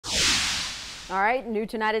All right, new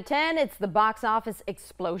tonight at 10, it's the box office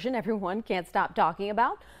explosion everyone can't stop talking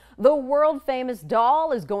about. The world famous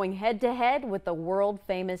doll is going head to head with the world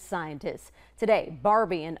famous scientists. Today,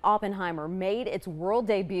 Barbie and Oppenheimer made its world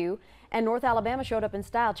debut, and North Alabama showed up in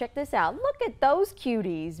style. Check this out. Look at those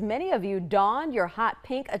cuties. Many of you donned your hot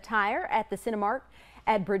pink attire at the Cinemark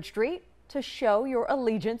at Bridge Street to show your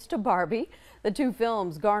allegiance to Barbie. The two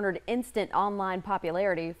films garnered instant online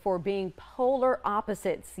popularity for being polar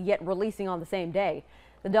opposites, yet releasing on the same day.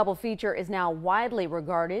 The double feature is now widely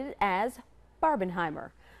regarded as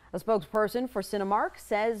Barbenheimer. A spokesperson for Cinemark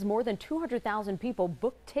says more than 200,000 people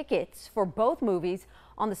booked tickets for both movies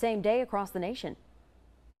on the same day across the nation.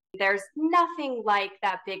 There's nothing like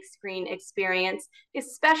that big screen experience,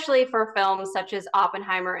 especially for films such as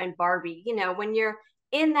Oppenheimer and Barbie. You know, when you're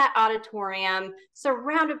in that auditorium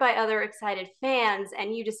surrounded by other excited fans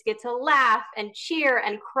and you just get to laugh and cheer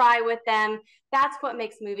and cry with them, that's what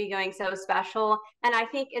makes movie going so special. And I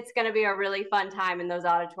think it's going to be a really fun time in those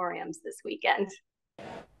auditoriums this weekend.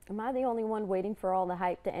 Am I the only one waiting for all the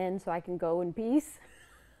hype to end so I can go in peace?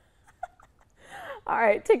 All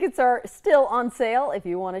right, tickets are still on sale if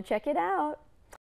you want to check it out.